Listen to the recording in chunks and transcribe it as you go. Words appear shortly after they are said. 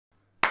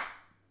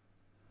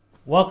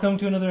Welcome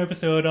to another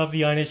episode of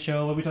the INH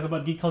show where we talk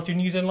about geek culture,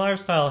 news, and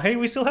lifestyle. Hey,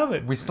 we still have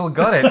it. We still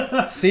got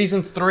it.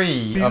 Season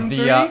 3 of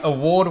the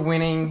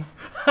award-winning,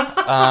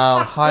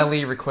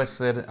 highly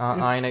requested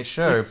INH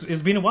show.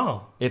 It's been a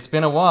while. It's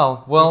been a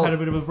while. Well, we've had a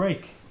bit of a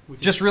break.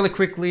 Just really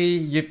quickly,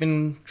 you've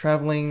been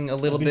traveling a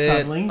little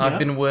bit. I've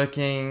been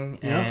working,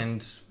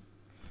 and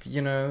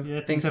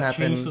things have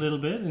happen. Changed a little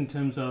bit in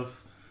terms of,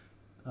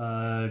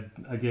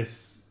 I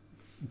guess,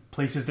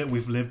 places that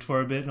we've lived for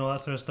a bit and all that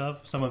sort of stuff.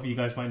 Some of you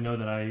guys might know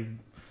that I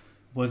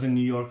was in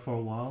New York for a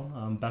while.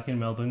 I'm back in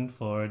Melbourne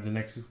for the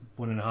next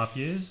 1.5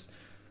 years.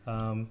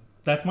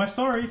 That's my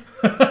story.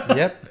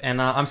 Yep, and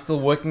I'm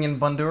still working in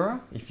Bundoora.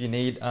 If you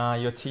need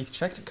your teeth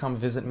checked, come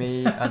visit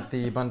me at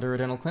the Bundoora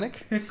Dental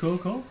Clinic. Okay,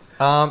 cool.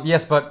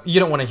 Yes, but you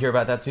don't want to hear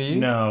about that, do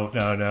you?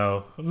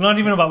 No. Not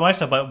even about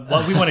myself, but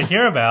what we want to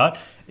hear about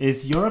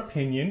is your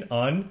opinion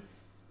on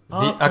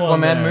the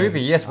Aquaman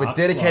movie. Yes, we're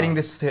dedicating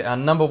this to our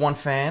number one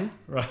fan.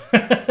 Right.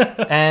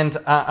 And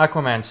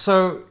Aquaman.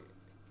 So,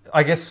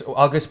 I guess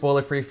I'll go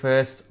spoiler free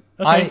first.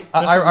 Okay,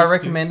 I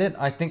recommend it.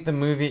 I think the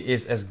movie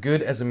is as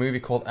good as a movie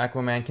called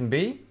Aquaman can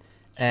be.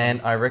 And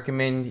I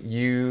recommend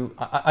you...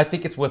 I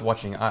think it's worth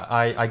watching.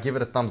 I give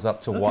it a thumbs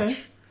up to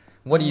watch.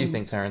 What do you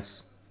think,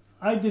 Terrence?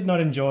 I did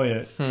not enjoy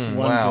it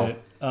one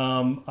bit.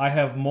 I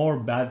have more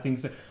bad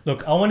things.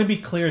 Look, I want to be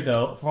clear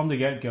though from the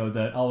get-go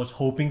that I was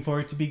hoping for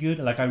it to be good.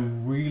 Like, I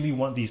really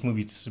want these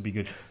movies to be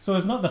good. So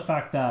it's not the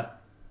fact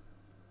that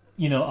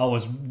I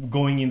was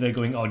going in there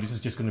going, oh, this is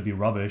just going to be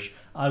rubbish.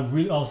 I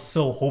was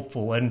so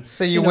hopeful, and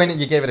so you went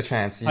and you gave it a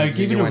chance. I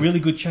gave it a really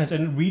good chance,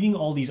 and reading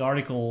all these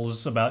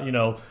articles about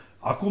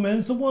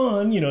Aquaman's the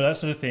one, that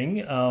sort of thing,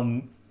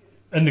 and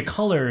the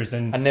colors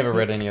and I never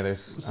read any of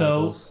those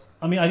articles.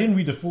 I mean, I didn't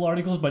read the full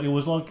articles, but it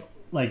was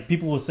like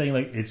people were saying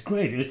like it's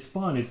great, it's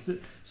fun,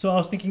 so I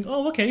was thinking,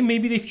 oh, okay,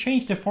 maybe they've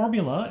changed the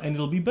formula and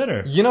it'll be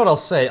better. You know what I'll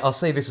say? I'll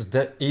say this is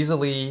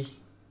easily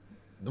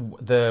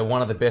the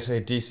one of the better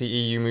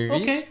DCEU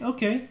movies.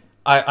 Okay.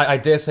 I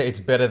dare say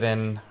it's better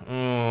than.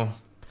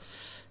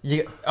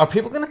 Are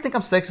people going to think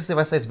I'm sexist if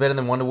I say it's better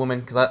than Wonder Woman?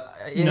 Because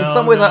in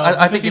some ways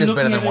I think it is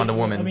better than Wonder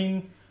Woman. I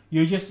mean,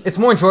 it's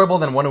more enjoyable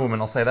than Wonder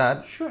Woman, I'll say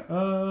that.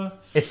 Sure.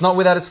 It's not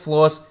without its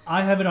flaws.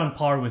 I have it on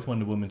par with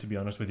Wonder Woman, to be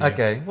honest with you.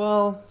 Okay,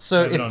 well,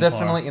 so it's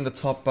definitely in the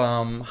top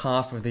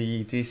half of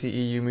the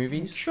DCEU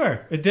movies.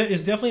 Sure,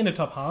 it's definitely in the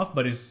top half,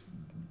 but it's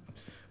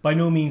by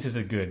no means is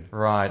it good.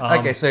 Right.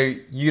 Okay, so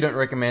you don't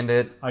recommend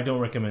it. I don't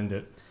recommend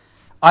it.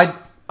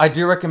 I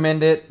do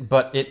recommend it,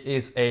 but it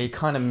is a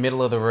kind of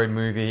middle of the road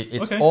movie.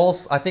 It's all.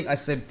 I think I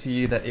said to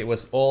you that it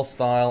was all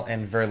style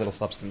and very little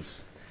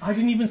substance. I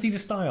didn't even see the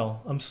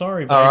style. I'm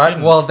sorry, but all I right.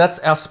 didn't. Well, that's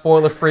our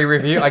spoiler-free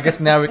review. I guess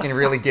now we can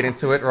really get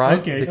into it, right?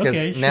 Okay.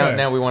 Because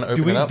now we want to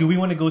open it up. Do we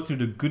want to go through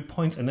the good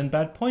points and then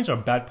bad points, or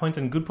bad points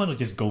and good points, or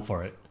just go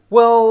for it?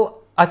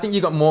 Well, I think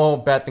you got more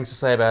bad things to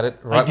say about it,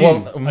 right?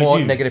 More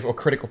negative or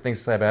critical things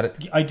to say about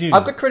it. I do.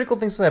 I've got critical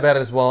things to say about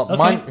it as well. Okay.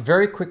 Mine,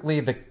 very quickly,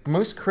 the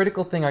most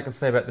critical thing I can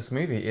say about this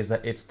movie is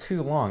that it's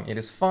too long. It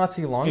is far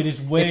too long. It is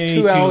way It's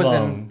 2 too hours long.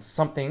 and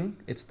something.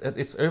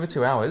 It's over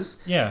 2 hours.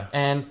 Yeah.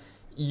 And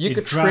you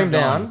could trim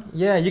down.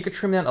 Yeah, you could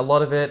trim down a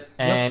lot of it,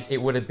 and it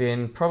would have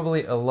been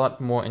probably a lot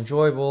more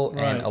enjoyable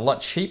and a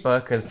lot cheaper,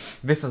 because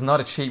this is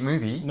not a cheap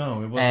movie.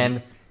 No, it wasn't.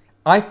 And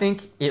I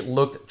think it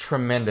looked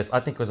tremendous.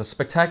 I think it was a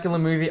spectacular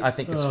movie. I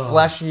think it's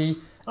flashy,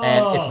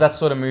 and it's that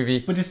sort of movie.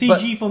 But the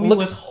CG for me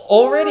was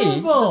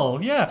already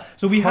horrible. Yeah.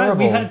 So we had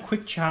a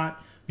quick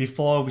chat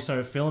before we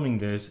started filming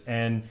this,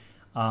 and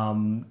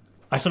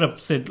I sort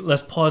of said,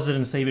 let's pause it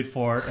and save it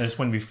for as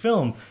when we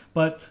film.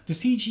 But the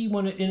CG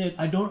one in it,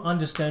 I don't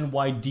understand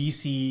why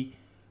DC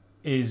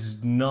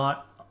is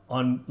not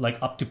on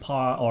up to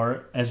par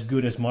or as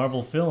good as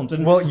Marvel films.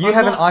 And well, you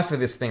have an eye for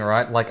this thing,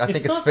 right? Like, I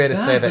think it's fair to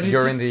say that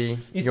you're in the.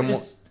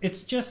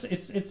 It's just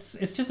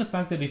the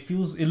fact that it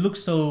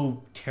looks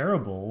so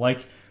terrible.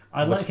 Like,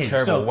 It looks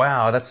terrible. So,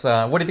 wow, that's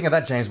what do you think of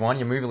that, James Wan?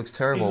 Your movie looks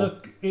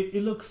terrible.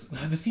 It looks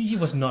the CG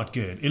was not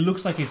good. It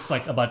looks like it's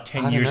about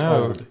 10 years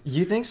old.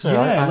 You think so?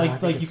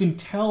 Yeah, you can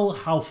tell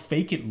how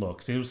fake it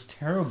looks. It was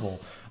terrible.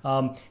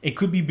 It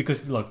could be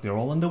because look, they're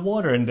all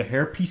underwater and the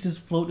hair pieces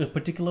float a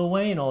particular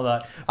way and all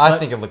that. I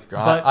think it looked good.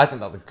 I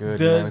think that looked good.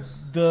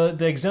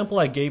 The example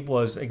I gave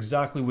was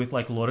exactly with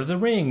Lord of the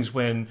Rings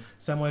when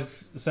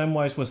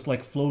Samwise was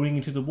floating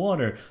into the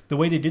water. The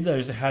way they did that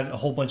is they had a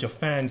whole bunch of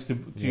fans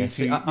and it's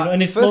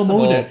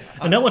slow-moed it,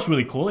 and that was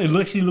really cool. It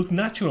actually looked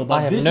natural. But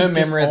I have no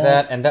memory of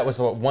that, and that was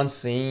one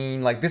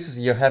scene. Like, this is,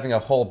 you're having a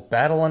whole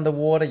battle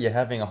underwater. You're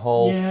having a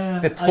whole.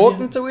 They're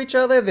talking to each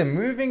other. They're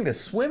moving. They're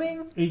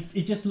swimming.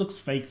 It just looks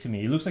fake to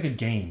me. It looks like a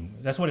game.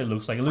 That's what it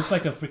looks like. It looks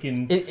like a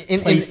freaking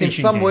in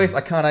some game. ways,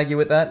 I can't argue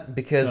with that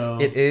because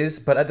it is.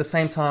 But at the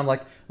same time,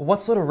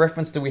 what sort of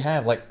reference do we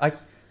have?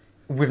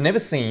 We've never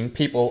seen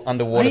people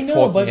underwater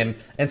talking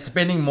and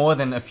spending more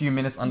than a few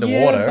minutes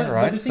underwater,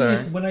 right? But the thing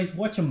is, when I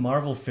watch a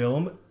Marvel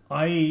film,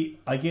 I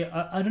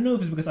don't know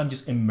if it's because I'm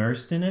just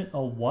immersed in it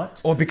or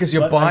what. Or because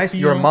you're biased,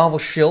 you're a Marvel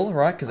shill,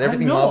 right? Because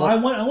everything Marvel. I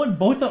want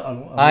both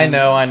of. I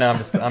know. I'm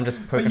just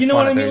poking But you know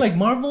fun what I at mean? those. Like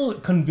Marvel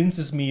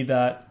convinces me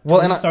that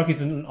Tony Stark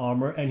is in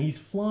armor and he's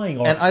flying,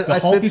 or the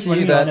Hulk is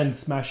running around and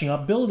smashing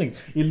up buildings.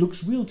 It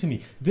looks real to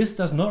me. This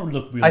does not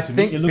look real to me. I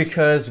think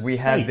because we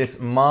had this,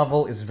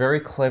 Marvel is very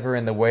clever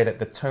in the way that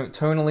the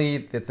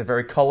tonally, that they're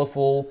very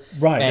colorful,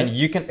 right? And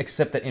you can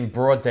accept that in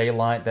broad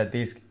daylight that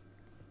these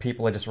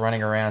people are just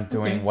running around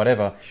doing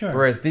whatever. Sure.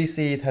 Whereas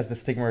DC has the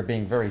stigma of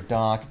being very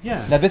dark.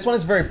 Yeah. Now this one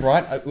is very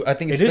bright. I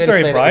think it's fair to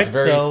say that it's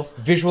very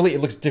visually. It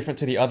looks different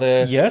to the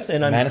other. Yes, and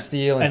Man of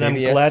Steel and I'm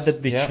BVS. glad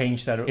that they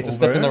changed that. It's a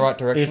step in the right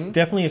direction. It's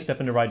definitely a step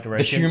in the right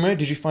direction. The humor.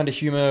 Did you find the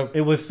humor?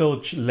 It was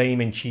so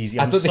lame and cheesy.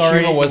 I thought the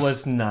humor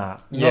was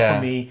not for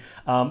me.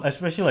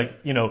 Especially like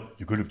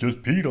you could have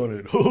just peed on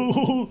it.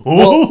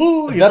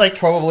 Well, that's like,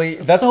 probably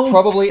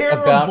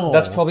terrible.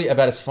 that's probably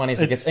about as funny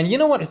as it gets. And you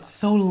know what? It's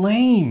so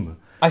lame.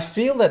 I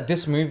feel that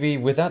this movie,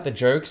 without the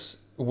jokes,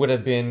 would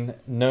have been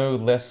no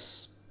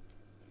less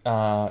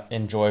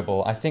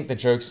enjoyable. I think the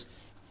jokes,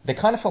 they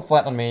kind of fell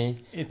flat on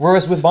me.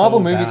 Whereas with Marvel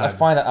movies, I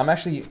find that I'm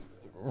actually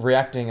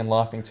reacting and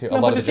laughing to a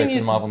lot of the jokes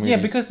in Marvel movies. Yeah,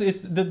 because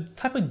it's the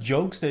type of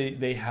jokes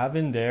they have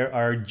in there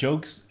are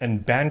jokes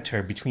and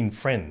banter between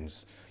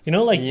friends. You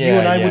know, like you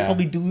and I would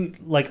probably do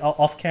like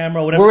off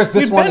camera or whatever. Whereas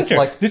this one, it's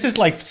like this is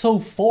like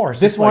so forced.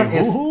 This one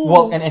is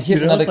well, and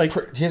here's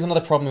here's another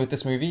problem with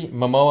this movie.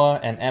 Momoa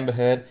and Amber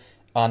Heard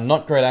are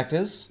not great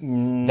actors.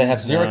 They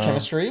have zero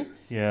chemistry.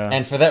 Yeah.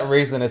 And for that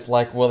reason, it's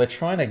like, well, they're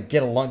trying to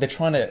get along. They're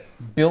trying to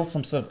build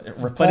some sort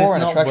of rapport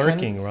and attraction. But it's not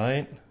working,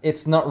 right?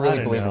 It's not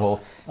really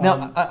believable.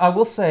 Now, I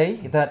will say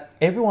that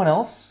everyone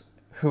else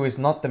who is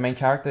not the main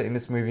character in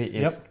this movie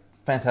is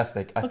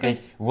fantastic. I think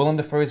Willem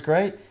Dafoe is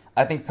great.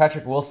 I think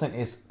Patrick Wilson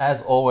is,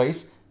 as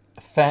always,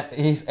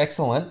 he's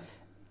excellent.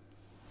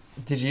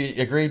 Did you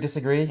agree,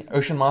 disagree?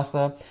 Ocean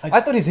Master.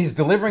 I thought he's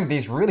delivering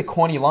these really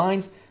corny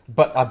lines,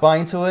 but I buy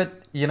into it,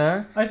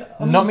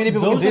 Not many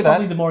people can do that. Those are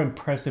probably the more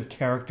impressive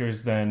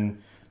characters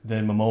than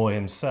Momoa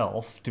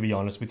himself, to be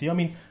honest with you. I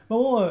mean,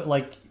 Momoa,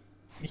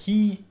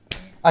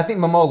 I think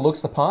Momoa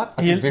looks the part.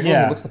 I think visually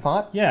he looks the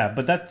part. Yeah,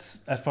 but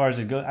that's as far as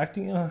it goes.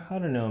 Acting, I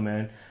don't know,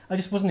 man. I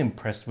just wasn't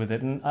impressed with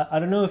it. And I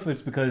don't know if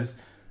it's because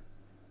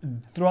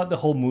throughout the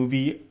whole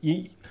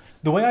movie...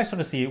 The way I sort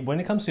of see it, when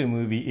it comes to a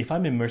movie, if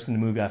I'm immersed in the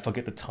movie, I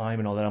forget the time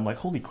and all that. I'm like,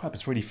 holy crap,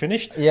 it's already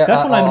finished? Yeah,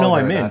 that's when I know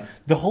I'm in. That.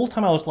 The whole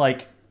time I was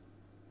like,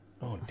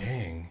 oh,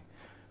 dang.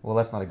 Well,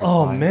 that's not a good sign.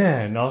 Oh,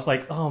 man. I was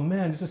like, oh,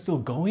 man, this is still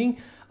going?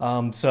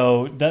 Hence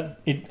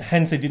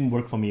it didn't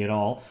work for me at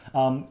all.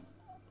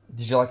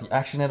 Did you like the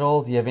action at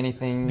all? Do you have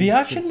anything? The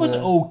action was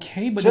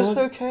okay, but just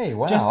okay.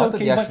 Wow, I thought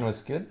the action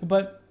was good.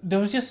 But there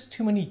was just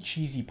too many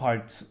cheesy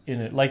parts in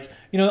it. Like,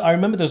 I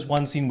remember there was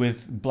one scene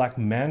with Black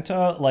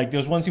Manta. Like, there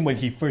was one scene when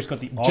he first got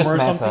the armor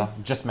or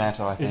something. Just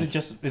Manta, I think.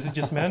 Is it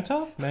just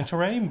Manta? Manta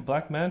Ray?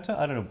 Black Manta?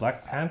 I don't know.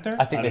 Black Panther?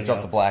 I think they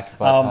dropped the black,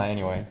 but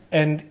anyway.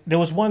 And there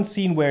was one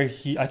scene where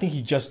I think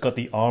he just got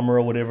the armor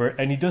or whatever,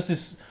 and he does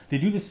this. They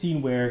do this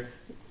scene where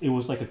it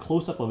was like a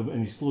close up of him,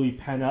 and he slowly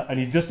pan out, and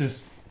he does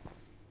this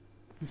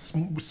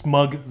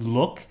smug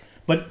look,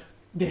 but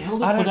they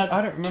held up for that.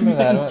 I don't remember 2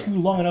 seconds too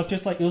long, and I was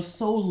just like, it was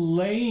so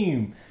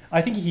lame.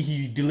 I think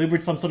he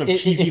delivered some sort of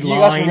cheesy line. If you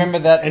guys remember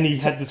that, and he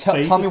had this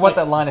tell me what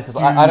that line is, because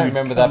I don't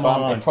remember that,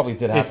 but it probably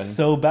did happen. It's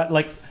so bad.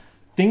 Like,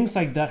 things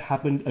like that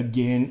happened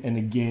again and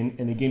again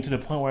and again to the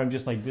point where I'm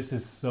just like, this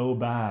is so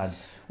bad.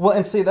 Well,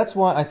 and see, that's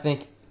why I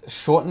think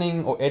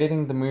shortening or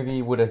editing the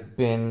movie would have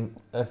been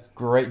a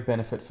great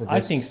benefit for this movie. I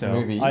think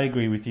so. I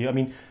agree with you. I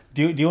mean,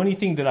 the only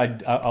thing that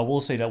I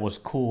will say that was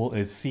cool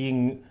is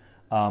seeing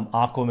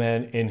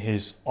Aquaman in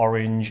his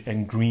orange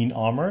and green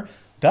armor.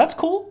 That's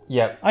cool.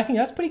 Yeah. I think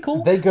that's pretty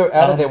cool. They go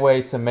out of their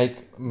way to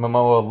make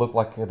Momoa look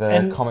like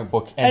the comic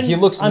book, and he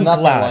looks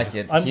nothing like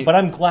it. But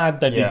I'm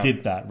glad that they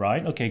did that,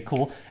 right? Okay,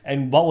 cool.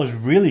 And what was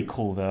really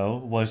cool, though,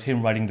 was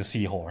him riding the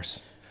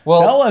seahorse.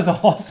 Well, that was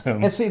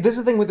awesome. And see, this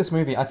is the thing with this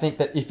movie. I think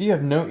that if you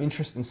have no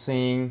interest in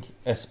seeing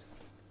a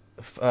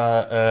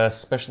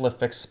special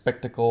effects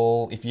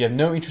spectacle, if you have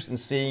no interest in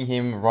seeing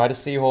him ride a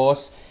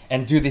seahorse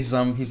and do this,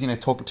 he's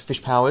talking to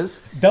fish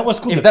powers. That was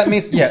cool. If that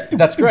means,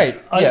 that's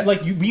great.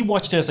 We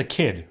watched it as a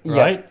kid,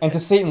 right? Yeah. And to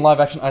see it in live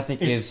action, I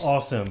think it's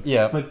awesome.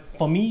 Yeah. But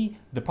for me,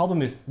 the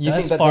problem is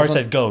as far as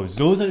that goes.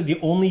 Those are the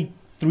only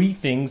 3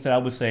 things that I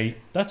would say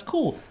that's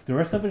cool. The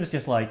rest of it is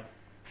just like.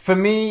 For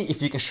me,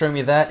 if you can show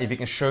me that, if you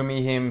can show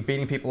me him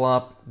beating people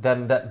up,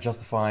 then that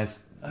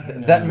justifies.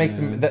 That makes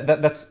them.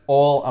 That's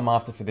all I'm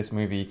after for this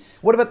movie.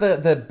 What about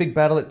the big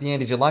battle at the end?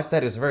 Did you like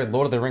that? It was very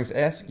Lord of the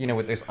Rings-esque,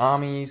 with those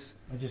armies.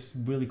 I just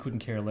really couldn't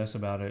care less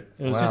about it.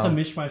 It was just a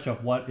mishmash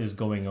of what is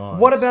going on.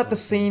 What about the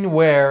scene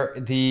where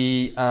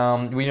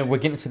we're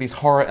getting to these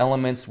horror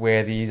elements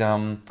where these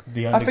I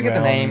forget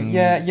the name.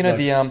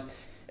 Yeah,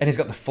 and he's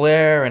got the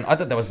flare, and I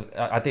thought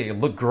I think it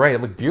looked great.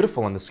 It looked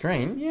beautiful on the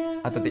screen.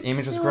 Yeah. I thought the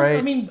image was great.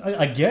 I mean,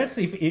 I guess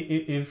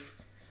if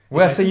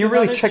Well, so you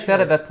really checked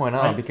that at that point,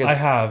 huh? Because I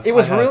have. It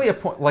was really a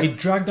point. Like it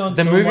dragged on.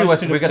 The so movie much was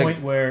to the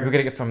point where we're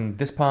gonna get from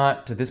this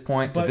part to this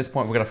point to this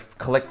point. We're gonna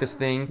collect this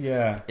thing.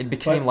 Yeah, it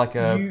became like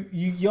a.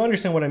 You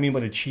understand what I mean by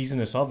the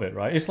cheesiness of it,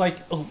 right? It's like,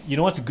 oh, you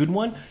know what's a good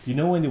one? You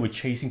know when they were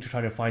chasing to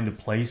try to find the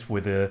place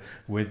where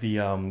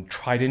the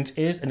trident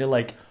is, and they're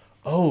like,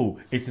 oh,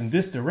 it's in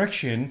this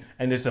direction,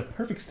 and there's a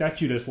perfect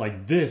statue that's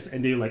like this,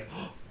 and they're like,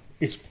 oh,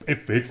 it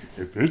fits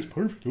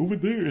perfect over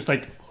there. It's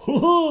like,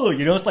 oh,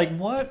 you know, it's like,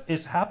 what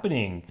is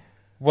happening?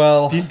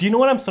 Well, do you know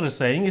what I'm sort of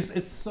saying?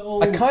 It's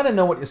so. I kind of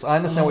know I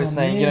understand what you're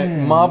saying. Man. You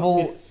know,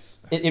 Marvel.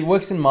 It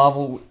works in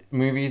Marvel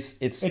movies.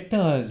 It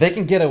does. They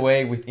can get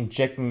away with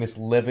injecting this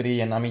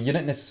levity, and I mean, you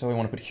don't necessarily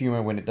want to put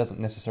humor when it doesn't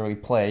necessarily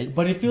play.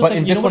 But it feels but like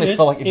in this one, it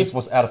felt like it just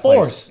was out of place.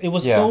 place. It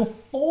was so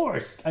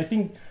forced. I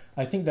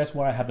think that's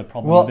why I have the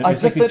problem. Well, with it. I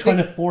it's just like they're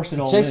trying to force it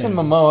all Jason in.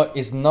 Momoa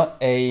is not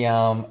a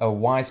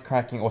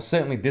wisecracking, or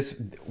certainly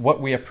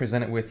what we are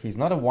presented with. He's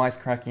not a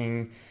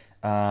wisecracking,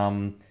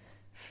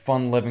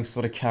 fun-loving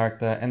sort of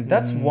character, and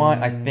that's why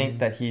I think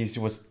that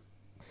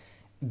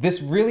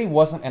this really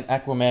wasn't an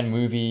Aquaman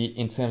movie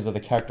in terms of the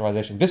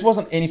characterization. This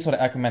wasn't any sort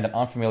of Aquaman that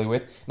I'm familiar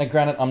with. Now,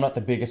 granted, I'm not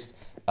the biggest,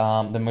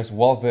 the most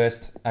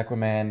well-versed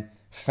Aquaman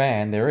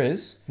fan there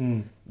is.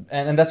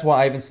 And that's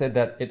why I even said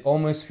that it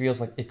almost feels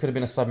like it could have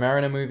been a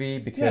Submariner movie,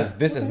 because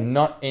this is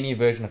not any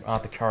version of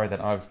Arthur Curry that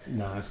I've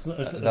read. It's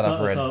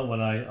not what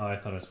I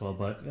thought as well,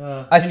 but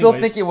I still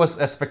think it was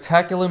a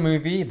spectacular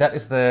movie. That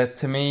is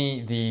to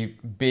me, the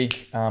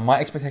big... my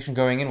expectation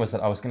going in was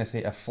that I was going to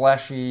see a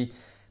flashy,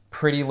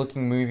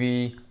 pretty-looking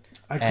movie.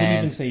 I couldn't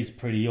even say it's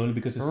pretty, only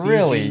because the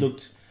CG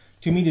looked...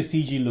 To me, the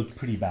CG looked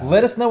pretty bad.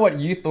 Let us know what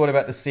you thought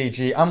about the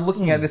CG. I'm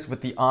looking at this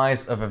with the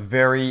eyes of a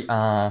very...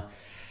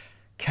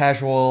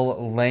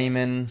 casual,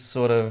 layman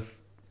sort of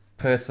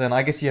person.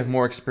 I guess you have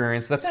more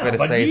experience. That's fair to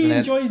say, isn't it?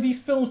 But you enjoy these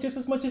films just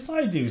as much as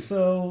I do.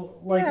 So,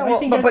 like, yeah, well, I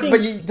think, but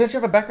don't you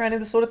have a background in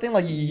this sort of thing?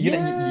 Like, you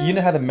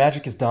know how the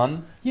magic is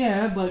done.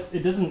 Yeah, but it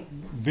doesn't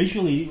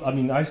visually. I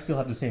mean, I still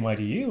have the same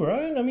idea you,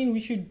 right? I mean, we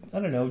should. I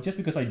don't know. Just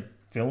because I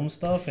film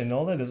stuff and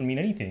all that doesn't mean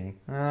anything.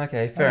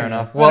 Okay, fair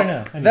enough.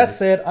 Well, that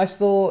said, I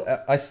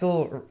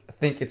still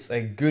think it's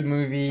a good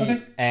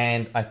movie,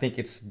 and I think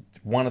it's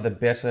one of the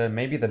better,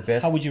 maybe the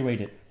best. How would you rate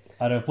it?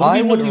 I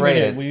would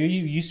rate it. Were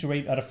you used to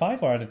rate out of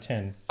 5 or out of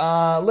 10?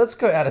 Let's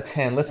go out of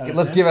 10.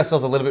 Let's give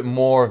ourselves a little bit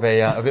more of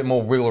a bit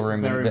more wiggle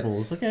room.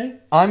 Variables, okay.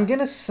 I'm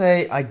gonna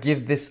say I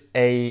give this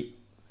a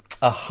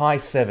high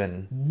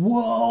 7.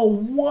 Whoa!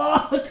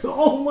 What?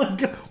 Oh my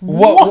god!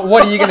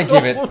 What are you gonna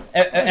give it?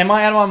 Am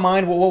I out of my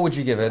mind? What would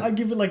you give it? I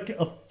give it like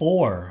a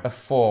 4. A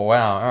 4.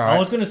 Wow. All right. I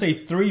was gonna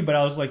say 3, but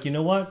I was like, you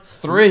know what?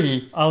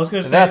 3. I was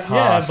gonna say that's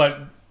harsh.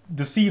 But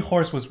the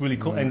seahorse was really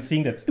cool, and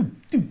seeing that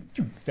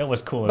that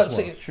was cool as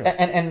well. Sure.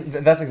 And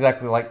that's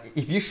exactly like,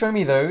 if you show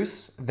me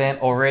those, then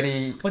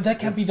already. But that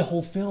can't be the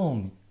whole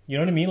film. You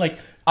know what I mean? Like,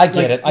 I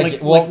get it.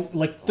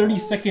 Like 30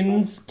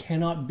 seconds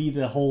cannot be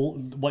the whole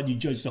what you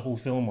judge the whole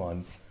film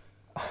on.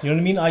 You know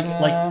what I mean?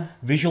 Like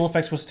visual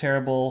effects was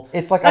terrible.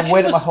 It's like I've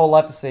waited my whole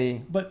life to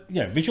see. But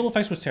yeah, visual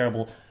effects was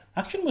terrible.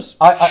 Action was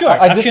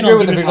I disagree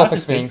with the visual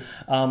effects being.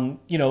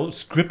 You know,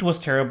 script was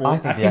terrible.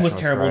 Acting was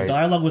terrible.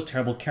 Dialogue was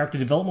terrible. Character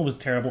development was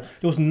terrible.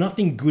 There was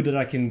nothing good that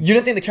I can. You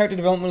don't think the character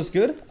development was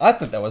good? I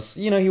thought that was.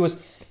 You know,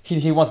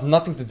 he wants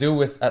nothing to do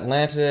with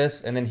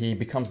Atlantis, and then he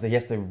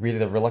has to be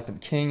the reluctant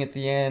king at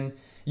the end.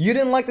 You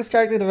didn't like this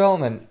character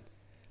development.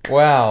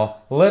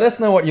 Wow. Let us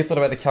know what you thought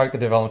about the character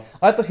development.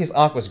 I thought his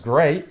arc was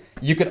great.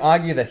 You could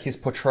argue that his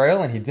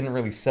portrayal, and he didn't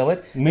really sell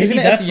it. Maybe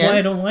that's why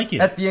I don't like it.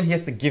 At the end, he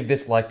has to give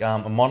this like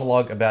a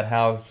monologue about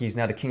how he's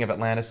now the king of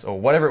Atlantis, or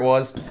whatever it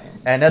was.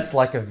 And that's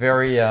like a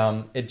very...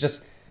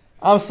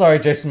 I'm sorry,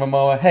 Jason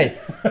Momoa. Hey,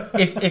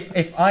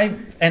 if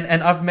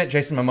I've met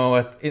Jason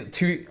Momoa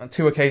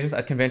two occasions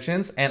at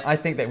conventions, and I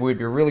think that we'd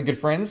be really good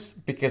friends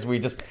because we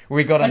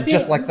got on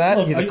just like that.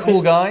 Look, he's a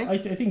cool guy.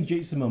 I think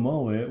Jason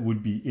Momoa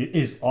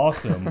is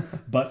awesome,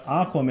 but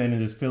Aquaman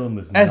in this film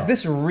is as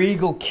this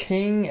regal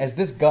king, as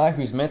this guy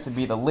who's meant to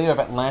be the leader of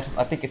Atlantis.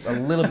 I think it's a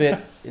little bit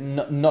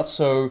not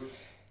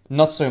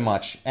so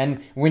much.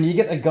 And when you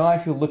get a guy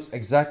who looks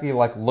exactly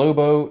like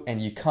Lobo,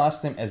 and you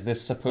cast him as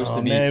this supposed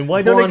to be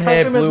why don't they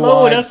cast him as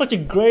Lobo? That's such a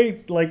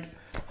great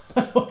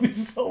that would be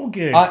so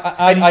good.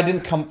 I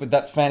didn't come up with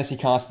that fantasy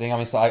casting. I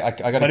mean, so I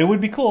got. But it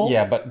would be cool.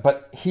 Yeah,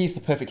 but he's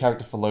the perfect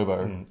character for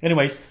Lobo.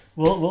 Anyways,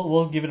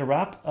 we'll give it a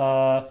wrap.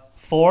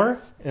 4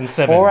 and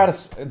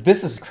 7.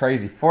 This is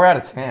crazy. 4 out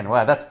of 10.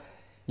 Wow,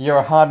 you're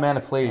a hard man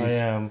to please.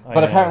 I am.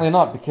 But apparently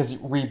not, because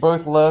we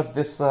both love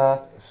this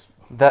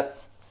that.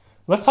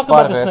 Let's talk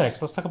about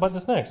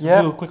this next.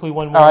 Yeah. Do quickly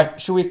one more. All right.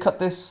 Should we cut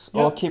this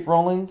or keep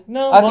rolling?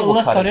 No, I think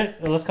we'll cut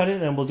it. Let's cut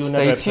it, and we'll do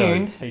another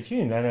episode. Stay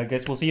tuned. And I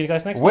guess we'll see you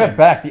guys next time. We're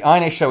back. The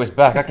INH show is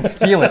back. I can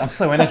feel it. I'm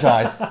so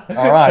energized.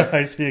 All right.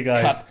 I see you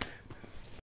guys. Cut.